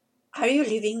Are you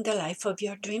living the life of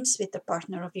your dreams with the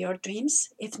partner of your dreams?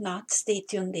 If not, stay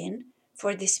tuned in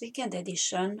for this weekend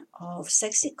edition of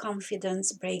Sexy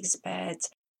Confidence Breaks Bad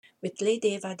with Lady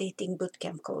Eva Dating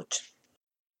Bootcamp Coach.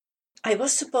 I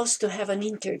was supposed to have an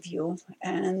interview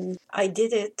and I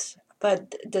did it,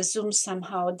 but the Zoom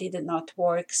somehow did not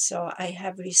work, so I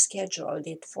have rescheduled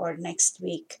it for next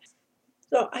week.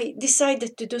 So I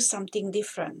decided to do something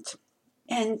different.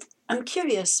 And I'm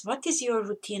curious, what is your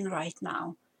routine right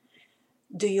now?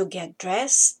 Do you get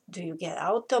dressed? Do you get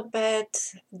out of bed?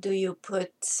 Do you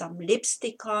put some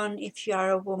lipstick on if you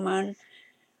are a woman?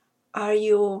 Are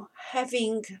you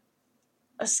having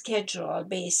a schedule?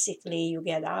 Basically, you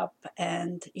get up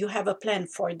and you have a plan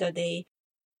for the day.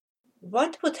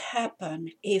 What would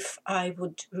happen if I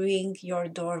would ring your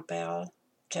doorbell,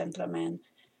 gentlemen?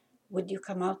 Would you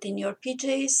come out in your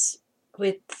PJs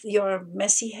with your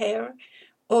messy hair?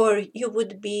 Or you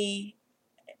would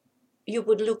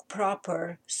look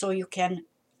proper so you can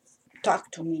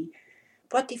talk to me?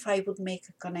 What if I would make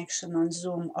a connection on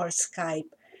Zoom or Skype?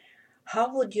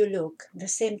 How would you look? The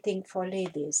same thing for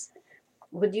ladies.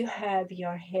 Would you have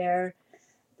your hair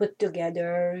put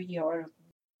together,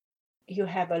 you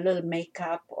have a little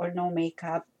makeup or no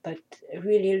makeup, but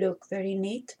really look very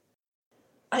neat?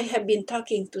 I have been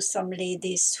talking to some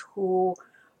ladies who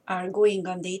are going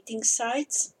on dating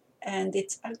sites, and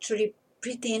it's actually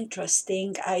pretty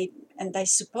interesting. I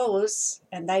suppose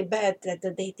and I bet that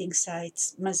the dating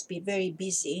sites must be very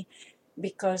busy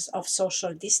because of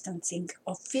social distancing,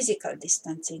 of physical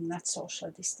distancing, not social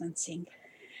distancing.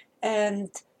 And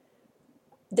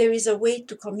there is a way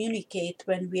to communicate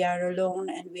when we are alone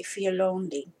and we feel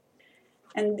lonely.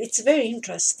 And it's very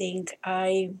interesting.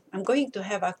 I'm going to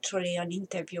have actually an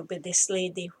interview with this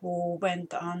lady who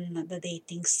went on the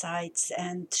dating sites,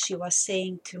 and she was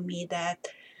saying to me that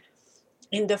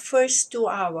in the first 2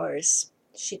 hours,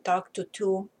 she talked to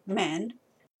two men.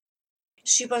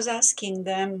 She was asking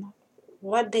them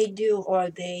what they do all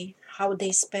day, how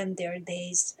they spend their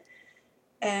days.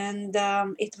 And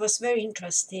it was very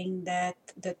interesting that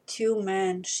the two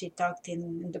men she talked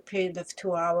in the period of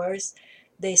 2 hours,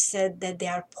 they said that they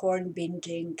are porn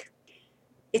binging.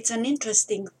 It's an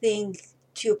interesting thing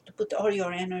to put all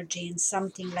your energy in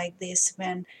something like this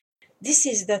when this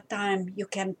is the time you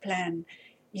can plan.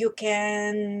 You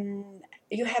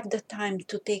have the time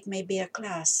to take maybe a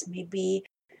class, maybe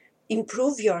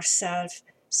improve yourself.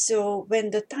 So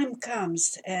when the time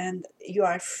comes and you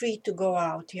are free to go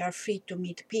out, you are free to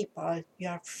meet people, you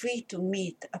are free to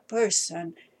meet a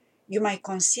person you might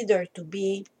consider to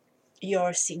be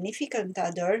your significant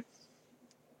other,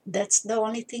 that's the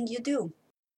only thing you do.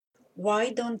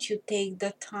 Why don't you take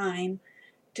the time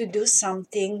to do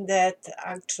something that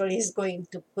actually is going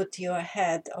to put you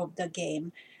ahead of the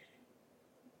game?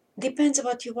 Depends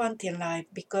what you want in life,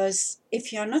 because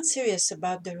if you're not serious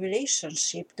about the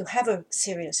relationship, to have a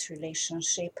serious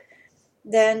relationship,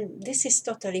 then this is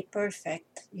totally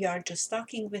perfect. You are just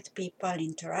talking with people,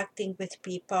 interacting with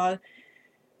people.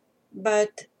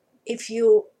 But if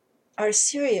you are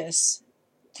serious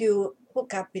to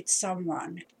hook up with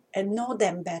someone and know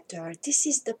them better, this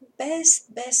is the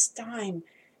best time,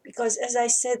 because as I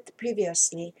said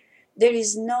previously, there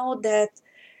is no that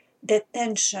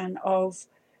tension of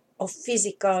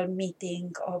physical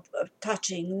meeting, of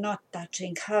touching, not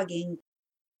touching, hugging,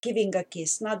 giving a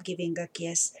kiss, not giving a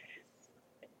kiss.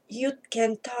 You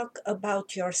can talk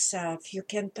about yourself, you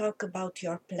can talk about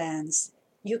your plans,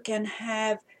 you can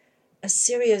have a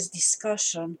serious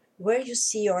discussion where you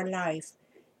see your life.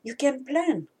 You can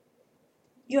plan.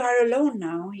 You are alone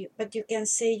now, but you can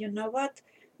say, you know what,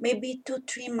 maybe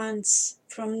 2-3 months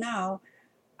from now,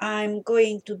 I'm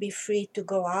going to be free to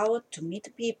go out, to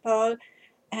meet people.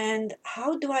 And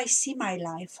how do I see my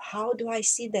life? How do I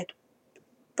see that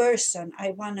person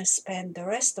I want to spend the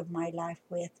rest of my life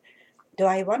with? Do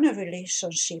I want a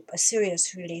relationship, a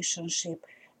serious relationship?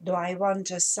 Do I want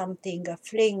just something, a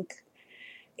fling?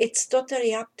 It's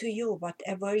totally up to you,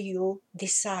 whatever you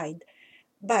decide.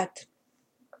 But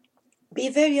be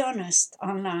very honest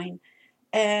online.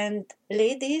 And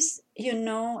ladies, you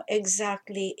know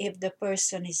exactly if the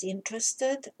person is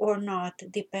interested or not.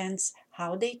 Depends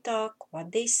how they talk,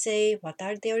 what they say, what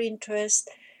are their interests.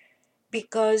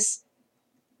 Because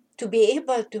to be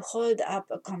able to hold up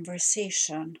a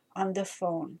conversation on the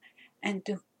phone and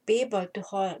to be able to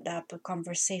hold up a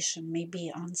conversation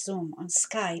maybe on Zoom, on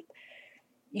Skype,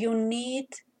 you need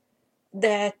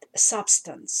that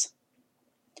substance.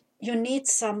 You need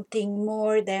something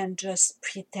more than just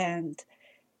pretend.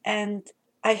 And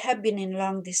I have been in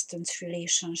long distance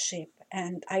relationship,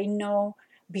 and I know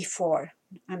before,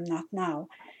 I'm not now,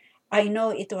 I know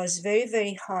it was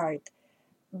very hard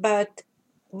But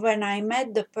when I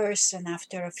met the person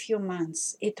after a few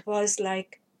months, it was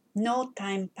like no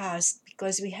time passed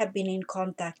because we have been in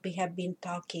contact, we have been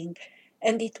talking,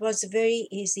 and it was very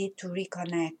easy to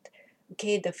reconnect.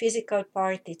 Okay, the physical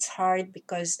part, it's hard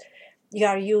because you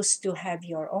are used to have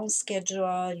your own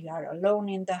schedule, you are alone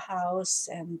in the house,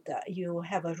 and you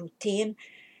have a routine.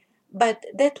 But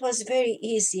that was very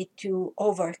easy to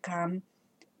overcome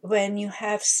when you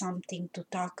have something to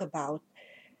talk about.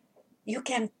 You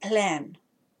can plan,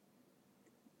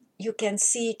 you can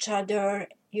see each other.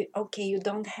 Okay, you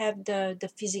don't have the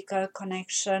physical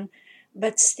connection,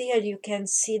 but still you can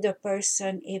see the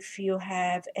person if you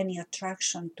have any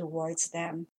attraction towards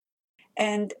them.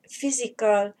 And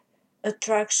physical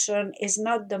attraction is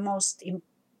not the most,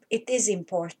 it is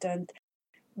important,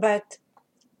 but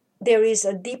there is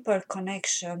a deeper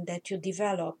connection that you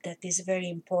develop that is very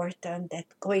important, that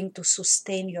going to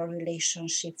sustain your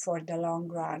relationship for the long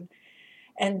run.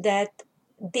 And that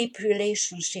deep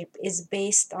relationship is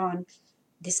based on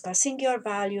discussing your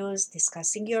values,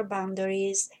 discussing your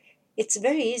boundaries. It's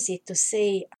very easy to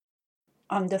say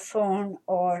on the phone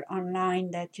or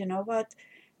online that, you know what,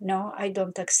 no, I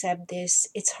don't accept this.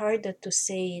 It's harder to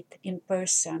say it in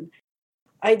person.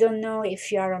 I don't know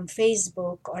if you are on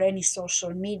Facebook or any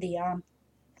social media.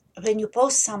 When you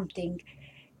post something,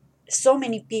 so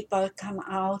many people come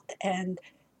out, and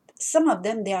some of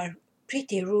them, they are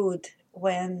pretty rude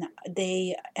when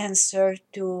they answer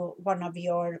to one of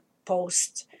your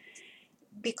posts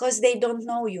because they don't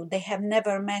know you, they have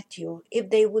never met you. If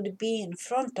they would be in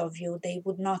front of you, they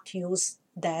would not use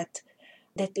that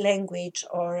language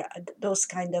or those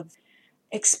kind of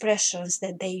expressions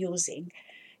that they're using.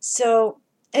 So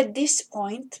at this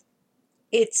point,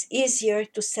 it's easier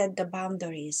to set the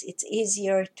boundaries. It's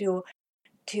easier to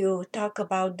talk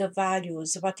about the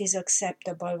values, what is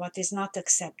acceptable, what is not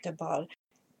acceptable.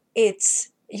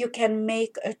 It's you can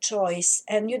make a choice,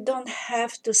 and you don't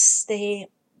have to stay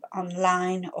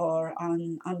online or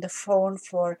on the phone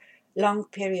for long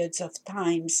periods of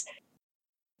times.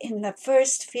 In the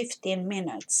first 15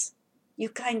 minutes, you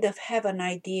kind of have an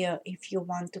idea if you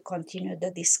want to continue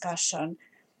the discussion.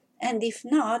 And if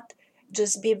not,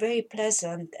 just be very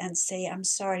pleasant and say, I'm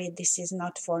sorry, this is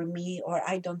not for me, or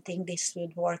I don't think this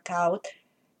would work out.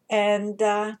 And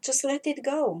just let it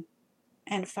go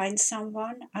and find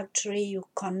someone actually you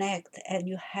connect and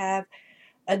you have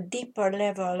a deeper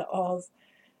level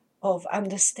of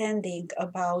understanding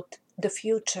about the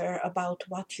future, about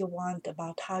what you want,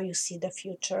 about how you see the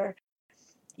future.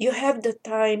 You have the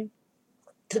time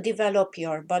to develop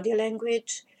your body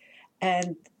language.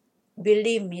 And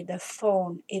believe me, the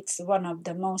phone, it's one of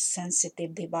the most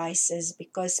sensitive devices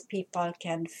because people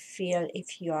can feel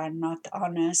if you are not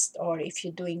honest or if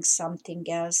you're doing something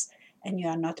else and you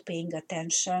are not paying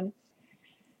attention.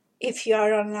 If you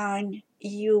are online,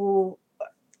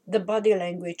 the body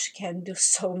language can do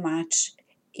so much.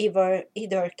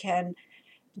 Either can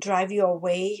drive you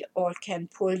away or can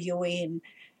pull you in.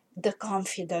 The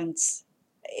confidence,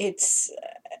 it's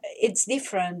it's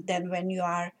different than when you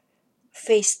are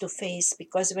face to face,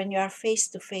 because when you are face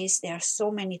to face there are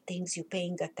so many things you're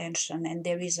paying attention, and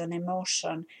there is an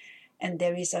emotion and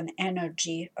there is an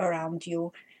energy around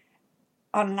you.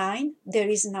 Online there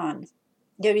is none.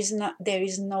 There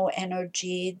is no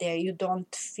energy there. You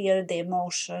don't feel the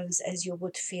emotions as you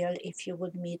would feel if you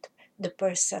would meet the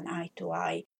person eye to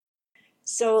eye.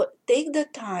 So take the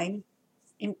time,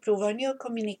 improve on your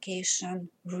communication,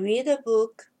 read a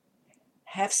book,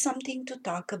 have something to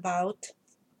talk about.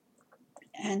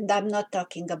 And I'm not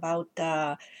talking about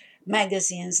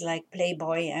magazines like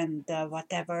Playboy and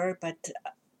whatever, but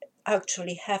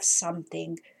actually have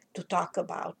something to talk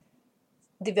about.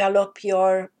 Develop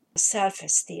your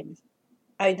self-esteem.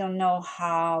 I don't know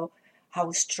how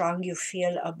strong you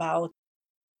feel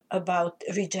about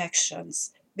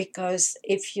rejections, because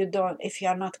if you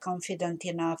are not confident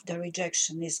enough, the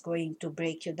rejection is going to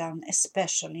break you down,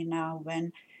 especially now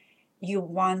when you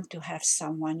want to have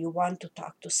someone, you want to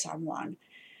talk to someone.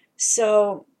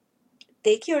 So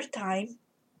take your time.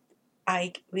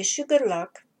 I wish you good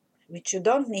luck, which you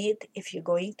don't need if you're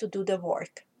going to do the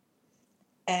work.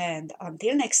 And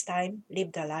until next time,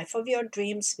 live the life of your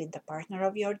dreams with the partner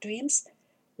of your dreams.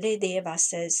 Lady Eva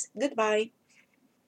says goodbye.